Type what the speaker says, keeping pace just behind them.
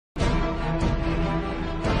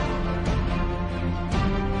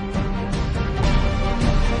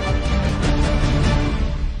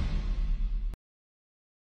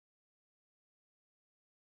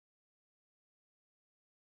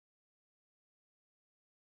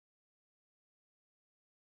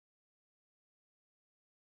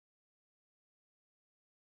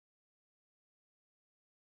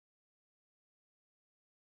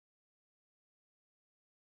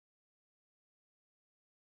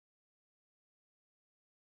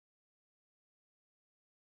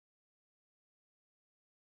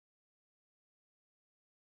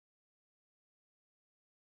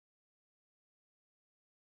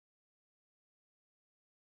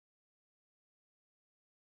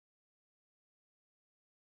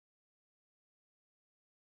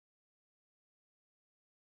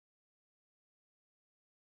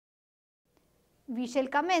We shall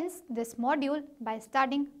commence this module by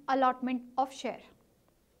studying allotment of share.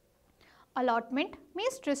 Allotment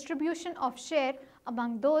means distribution of share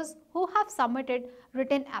among those who have submitted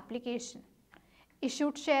written application.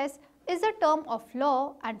 Issued shares is a term of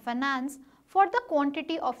law and finance for the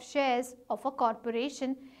quantity of shares of a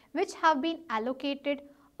corporation which have been allocated,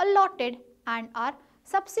 allotted and are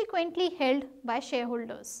subsequently held by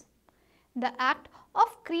shareholders. The act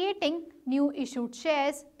of creating new issued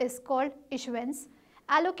shares is called issuance,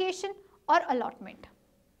 allocation or allotment.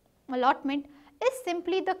 Allotment is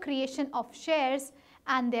simply the creation of shares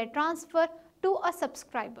and their transfer to a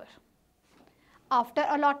subscriber. After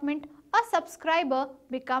allotment, a subscriber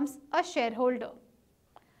becomes a shareholder.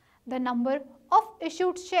 The number of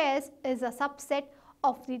issued shares is a subset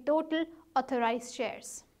of the total authorized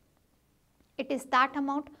shares. It is that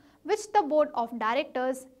amount which the board of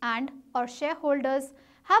directors and or shareholders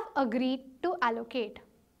have agreed to allocate.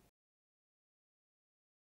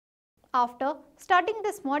 After studying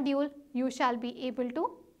this module, you shall be able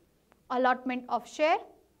to allotment of share,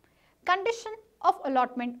 condition of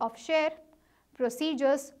allotment of share,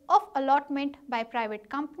 procedures of allotment by private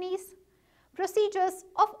companies, procedures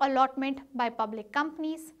of allotment by public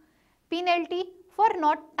companies, penalty for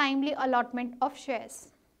not timely allotment of shares.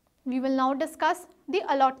 We will now discuss the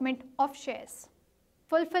allotment of shares.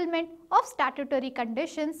 Fulfillment of statutory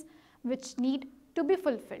conditions which need to be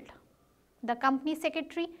fulfilled. The company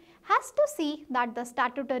secretary has to see that the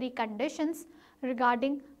statutory conditions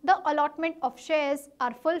regarding the allotment of shares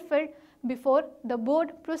are fulfilled before the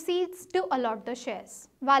board proceeds to allot the shares.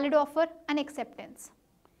 Valid offer and acceptance.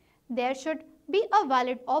 There should be a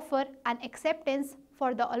valid offer and acceptance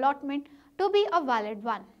for the allotment to be a valid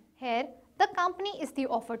one. Here, the company is the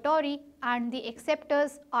offertory and the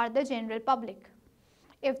acceptors are the general public.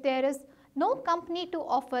 If there is no company to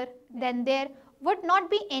offer, then there would not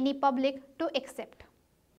be any public to accept.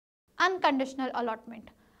 Unconditional allotment.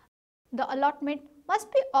 The allotment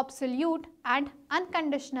must be absolute and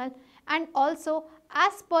unconditional and also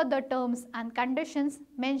as per the terms and conditions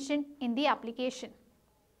mentioned in the application.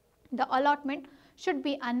 The allotment should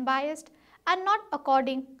be unbiased and not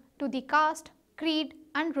according to the caste, creed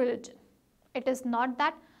and religion. It is not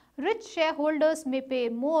that rich shareholders may pay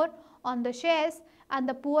more on the shares and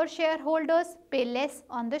the poor shareholders pay less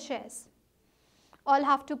on the shares. All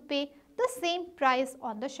have to pay the same price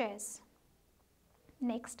on the shares.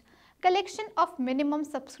 Next, collection of minimum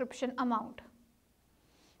subscription amount.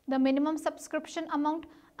 The minimum subscription amount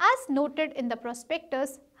as noted in the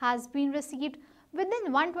prospectus has been received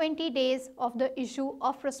within 120 days of the issue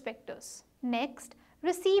of prospectus. Next,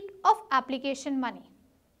 receipt of application money.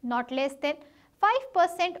 Not less than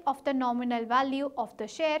 5% of the nominal value of the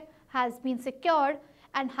share has been secured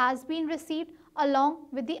and has been received along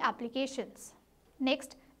with the applications.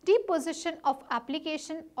 Next, deposition of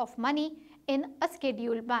application of money in a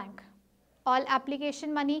scheduled bank. All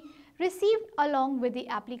application money received along with the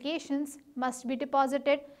applications must be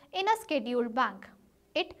deposited in a scheduled bank.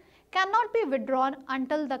 It cannot be withdrawn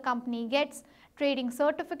until the company gets trading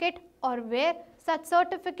certificate or where such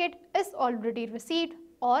certificate is already received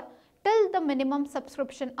or till the minimum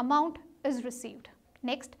subscription amount is received.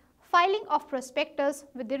 Next, filing of prospectus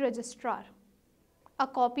with the registrar. A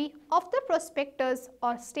copy of the prospectus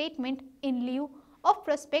or statement in lieu of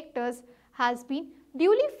prospectus has been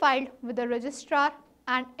duly filed with the registrar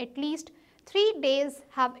and at least 3 days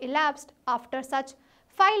have elapsed after such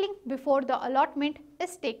filing before the allotment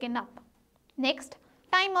is taken up. Next,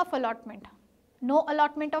 time of allotment. No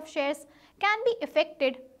allotment of shares can be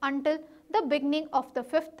effected until the beginning of the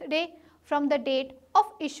 5th day from the date of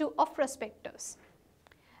issue of prospectus.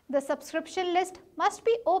 The subscription list must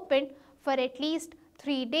be opened for at least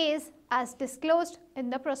 3 days as disclosed in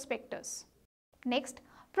the prospectus. Next,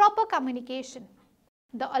 proper communication.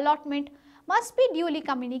 The allotment must be duly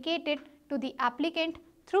communicated to the applicant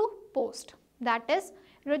through post, that is,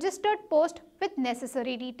 registered post with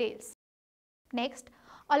necessary details. Next,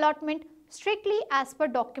 allotment strictly as per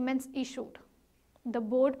documents issued. The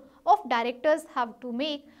board of directors have to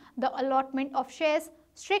make the allotment of shares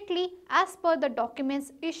strictly as per the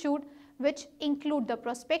documents issued, which include the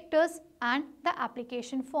prospectus and the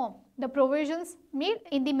application form. The provisions made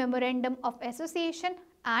in the memorandum of association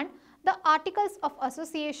and the articles of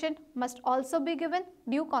association must also be given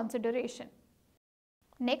due consideration.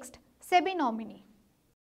 Next, SEBI nominee.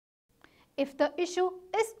 If the issue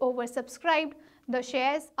is oversubscribed, the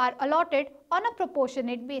shares are allotted on a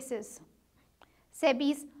proportionate basis.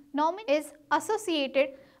 SEBI's nominee is associated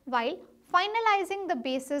while finalizing the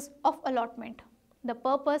basis of allotment. The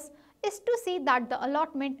purpose is to see that the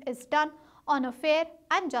allotment is done on a fair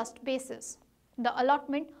and just basis. The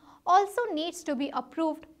allotment also needs to be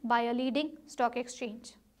approved by a leading stock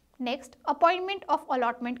exchange. Next, appointment of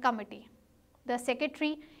allotment committee. The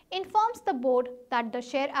secretary informs the board that the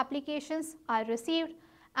share applications are received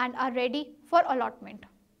and are ready for allotment.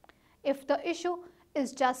 If the issue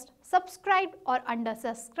is just subscribed or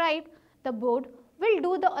undersubscribed, the board will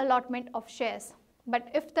do the allotment of shares. But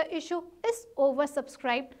if the issue is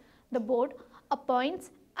oversubscribed, the board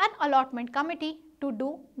appoints an allotment committee to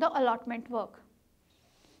do the allotment work.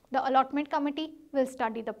 The allotment committee will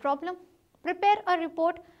study the problem, prepare a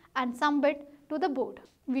report and submit to the board.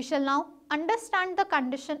 We shall now understand the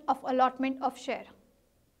condition of allotment of share.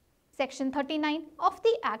 Section 39 of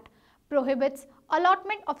the Act prohibits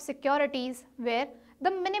allotment of securities where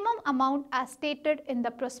the minimum amount as stated in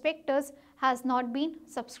the prospectus has not been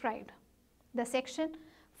subscribed. The section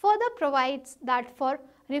further provides that for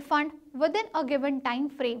refund within a given time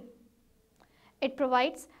frame, it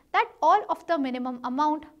provides that all of the minimum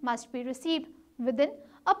amount must be received within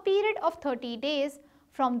a period of 30 days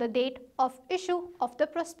from the date of issue of the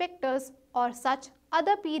prospectus or such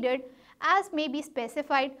other period as may be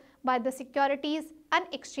specified by the Securities and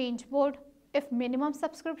Exchange Board. If minimum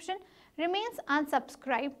subscription remains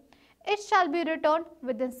unsubscribed, it shall be returned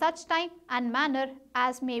within such time and manner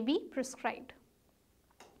as may be prescribed.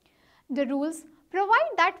 The rules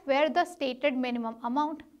provide that where the stated minimum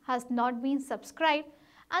amount has not been subscribed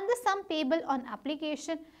and the sum payable on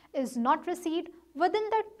application is not received within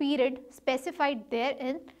the period specified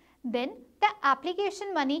therein, then the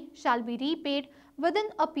application money shall be repaid within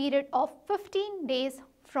a period of 15 days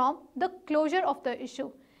from the closure of the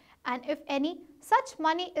issue. And if any such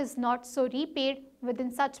money is not so repaid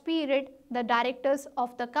within such period, the directors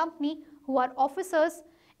of the company who are officers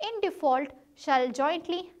in default shall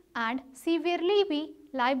jointly and severely be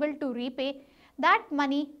liable to repay that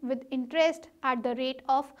money with interest at the rate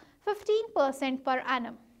of 15% per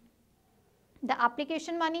annum. The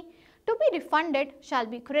application money to be refunded shall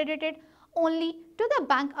be credited only to the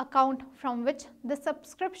bank account from which the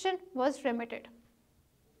subscription was remitted.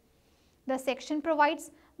 The section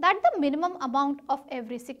provides that the minimum amount of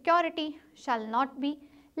every security shall not be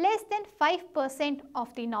less than 5%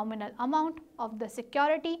 of the nominal amount of the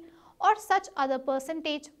security or such other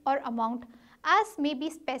percentage or amount as may be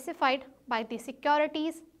specified by the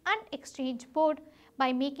Securities and Exchange Board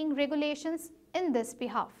by making regulations in this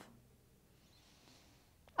behalf.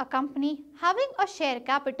 A company having a share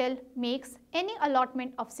capital makes any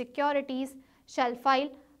allotment of securities shall file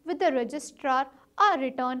with the registrar a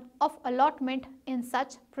return of allotment in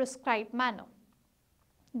such prescribed manner.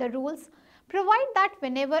 The rules provide that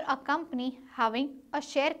whenever a company having a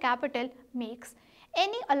share capital makes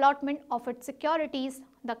any allotment of its securities,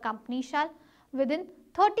 the company shall within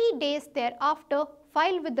 30 days thereafter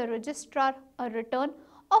file with the registrar a return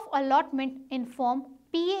of allotment in form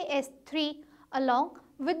PAS 3 along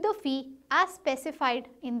with the fee as specified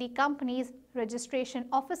in the company's registration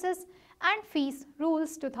offices and fees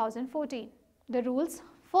rules 2014. The rules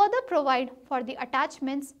further provide for the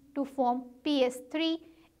attachments to form PS3,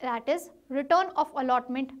 that is return of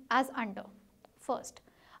allotment as under. First,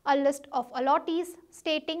 a list of allottees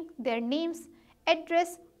stating their names,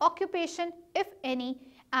 address, occupation if any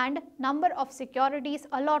and number of securities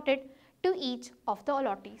allotted to each of the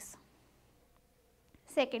allottees.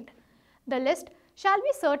 Second, the list shall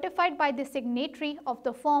be certified by the signatory of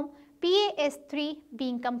the form PAS3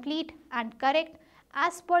 being complete and correct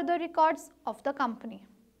as per the records of the company.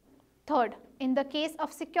 Third, in the case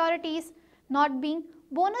of securities not being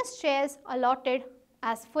bonus shares allotted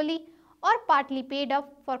as fully or partly paid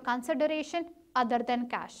up for consideration other than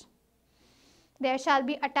cash, there shall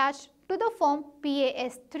be attached to the form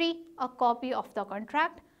PAS3 a copy of the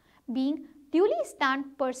contract being duly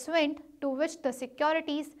stamped pursuant to which the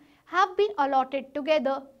securities have been allotted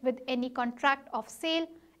together with any contract of sale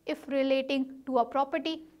if relating to a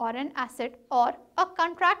property or an asset or a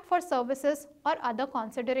contract for services or other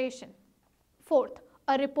consideration. Fourth,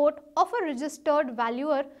 a report of a registered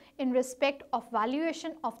valuer in respect of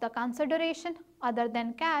valuation of the consideration other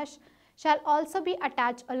than cash shall also be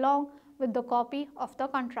attached along with the copy of the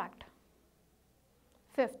contract.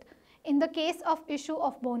 Fifth, in the case of issue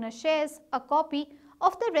of bonus shares, a copy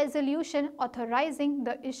of the resolution authorizing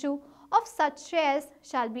the issue of such shares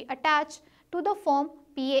shall be attached to the form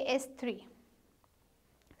PAS3.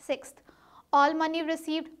 Sixth, all money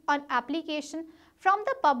received on application from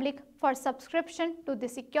the public for subscription to the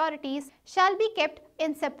securities shall be kept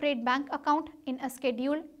in separate bank account in a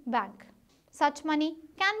scheduled bank. Such money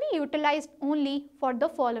can be utilized only for the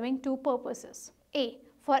following two purposes. A.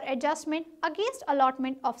 For adjustment against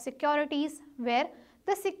allotment of securities where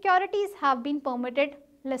the securities have been permitted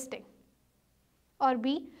listing. Or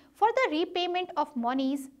B. for the repayment of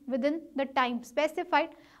monies within the time specified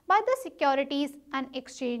by the Securities and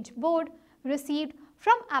Exchange Board received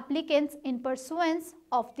from applicants in pursuance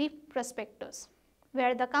of the prospectus,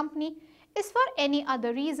 where the company is for any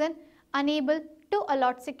other reason unable to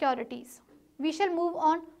allot securities. We shall move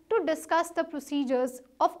on to discuss the procedures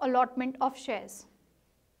of allotment of shares.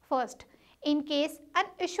 First, in case an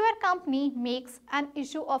issuer company makes an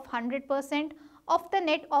issue of 100% of the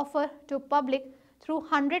net offer to public through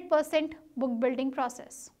 100% book building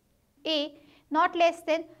process. A. Not less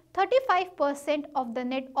than 35% of the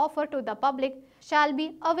net offer to the public shall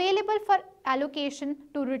be available for allocation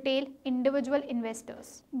to retail individual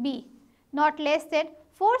investors. B. Not less than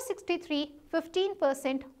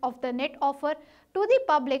 463.15% of the net offer to the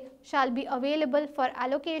public shall be available for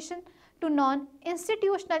allocation to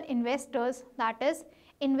non-institutional investors, that is,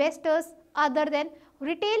 investors other than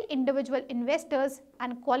retail individual investors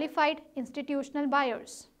and qualified institutional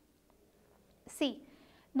buyers. C.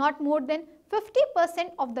 Not more than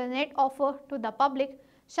 50% of the net offer to the public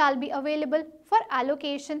shall be available for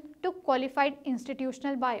allocation to qualified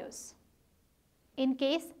institutional buyers. In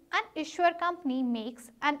case an issuer company makes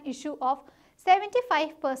an issue of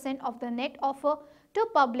 75% of the net offer to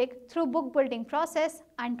public through book building process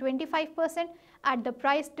and 25% at the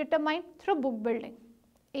price determined through book building.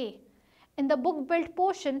 A. In the book build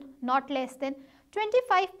portion, not less than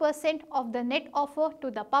 25% of the net offer to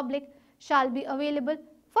the public shall be available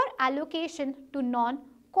for allocation to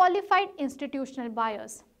non-qualified institutional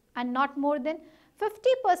buyers, and not more than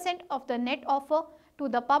 50% of the net offer to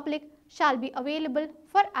the public shall be available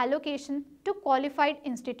for allocation to qualified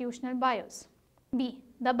institutional buyers. B.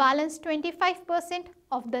 The balance 25%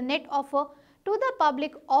 of the net offer to the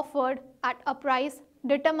public offered at a price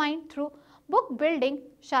determined through book building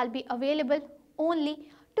shall be available only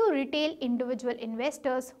to retail individual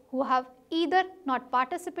investors who have either not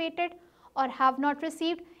participated or have not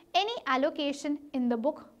received any allocation in the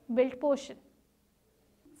book build portion.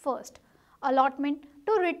 First, allotment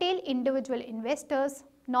to retail individual investors,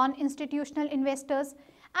 non-institutional investors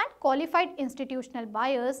and qualified institutional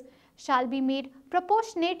buyers shall be made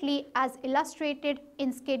proportionately as illustrated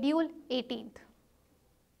in Schedule 18th.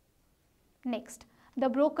 Next, the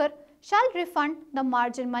broker shall refund the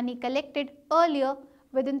margin money collected earlier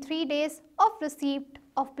within 3 days of receipt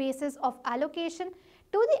of basis of allocation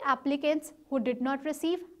to the applicants who did not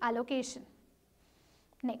receive allocation.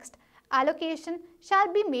 Next, allocation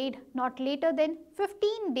shall be made not later than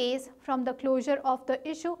 15 days from the closure of the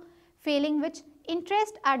issue, failing which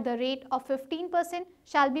interest at the rate of 15%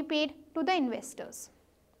 shall be paid to the investors.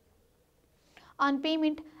 On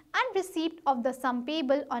payment and receipt of the sum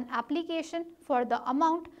payable on application for the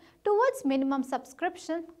amount towards minimum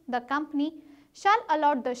subscription, the company shall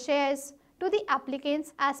allot the shares to the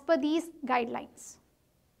applicants as per these guidelines.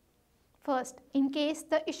 First, in case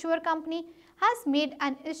the issuer company has made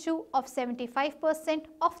an issue of 75%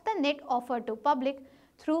 of the net offer to public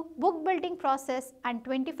through book building process and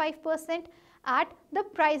 25% at the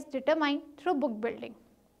price determined through book building.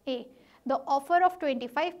 A. The offer of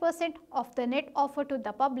 25% of the net offer to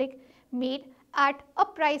the public made at a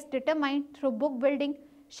price determined through book building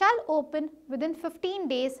shall open within 15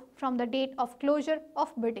 days from the date of closure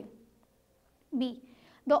of bidding. B.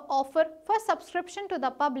 The offer for subscription to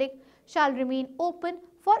the public shall remain open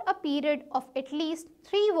for a period of at least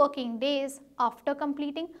 3 working days after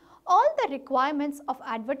completing all the requirements of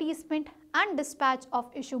advertisement and dispatch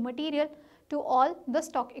of issue material to all the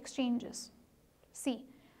stock exchanges. C.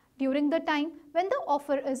 During the time when the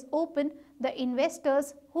offer is open, the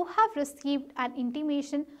investors who have received an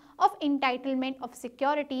intimation of entitlement of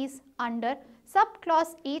securities under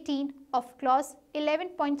subclause 18 of clause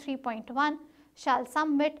 11.3.1 shall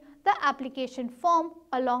submit the application form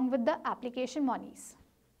along with the application monies.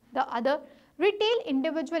 The other retail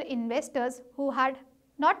individual investors who had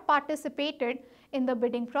not participated in the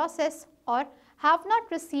bidding process or have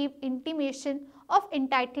not received intimation of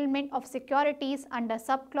entitlement of securities under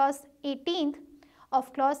subclause 18th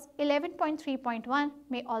of clause 11.3.1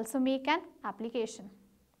 may also make an application.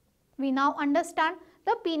 We now understand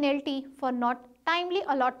the penalty for not timely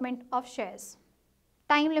allotment of shares.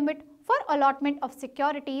 Time limit for allotment of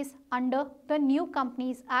securities under the New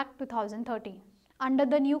Companies Act 2013. Under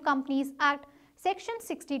the New Companies Act, Section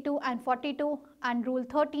 62 and 42 and Rule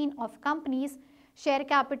 13 of Companies, Share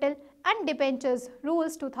Capital and Debentures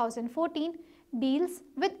Rules 2014 deals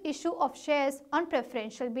with issue of shares on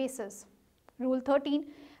preferential basis. Rule 13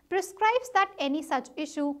 prescribes that any such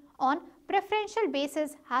issue on preferential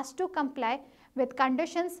basis has to comply with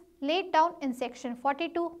conditions laid down in Section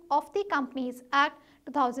 42 of the Companies Act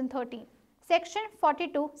 2013. Section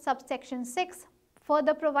 42 subsection 6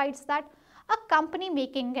 further provides that a company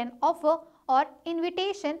making an offer or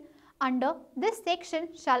invitation under this section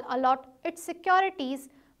shall allot its securities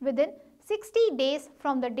within 60 days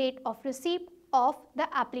from the date of receipt of the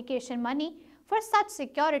application money for such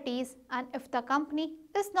securities, and if the company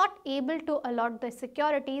is not able to allot the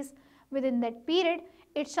securities within that period,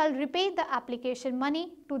 it shall repay the application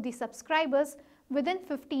money to the subscribers within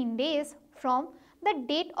 15 days from the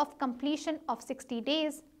date of completion of 60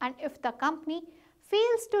 days, and if the company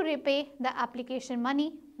fails to repay the application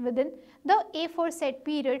money within the aforesaid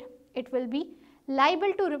period, it will be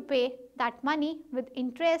liable to repay that money with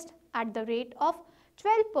interest at the rate of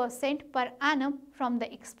 12% per annum from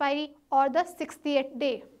the expiry or the 60th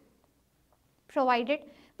day, provided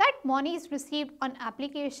that monies received on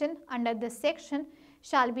application under this section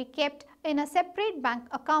shall be kept in a separate bank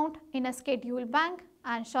account in a scheduled bank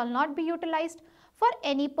and shall not be utilized for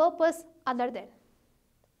any purpose other than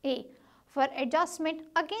A. For adjustment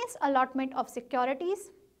against allotment of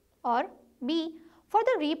securities, or B. For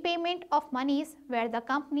the repayment of monies where the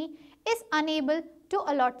company is unable to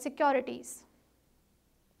allot securities.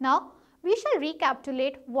 Now, we shall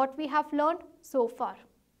recapitulate what we have learned so far.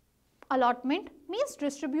 Allotment means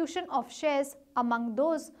distribution of shares among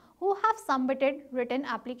those who have submitted written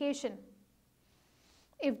application.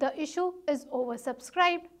 If the issue is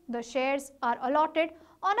oversubscribed, the shares are allotted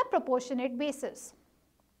on a proportionate basis.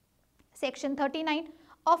 Section 39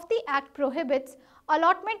 of the Act prohibits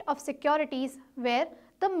allotment of securities where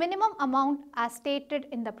the minimum amount as stated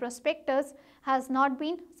in the prospectus has not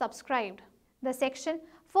been subscribed. The section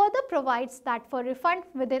further provides that for refund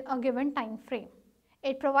within a given time frame.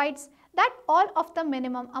 It provides that all of the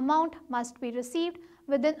minimum amount must be received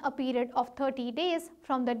within a period of 30 days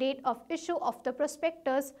from the date of issue of the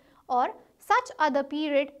prospectus or such other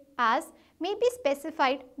period as may be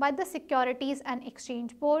specified by the Securities and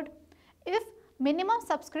Exchange Board. If minimum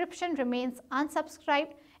subscription remains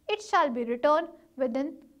unsubscribed, it shall be returned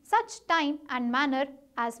within such time and manner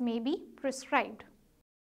as may be prescribed.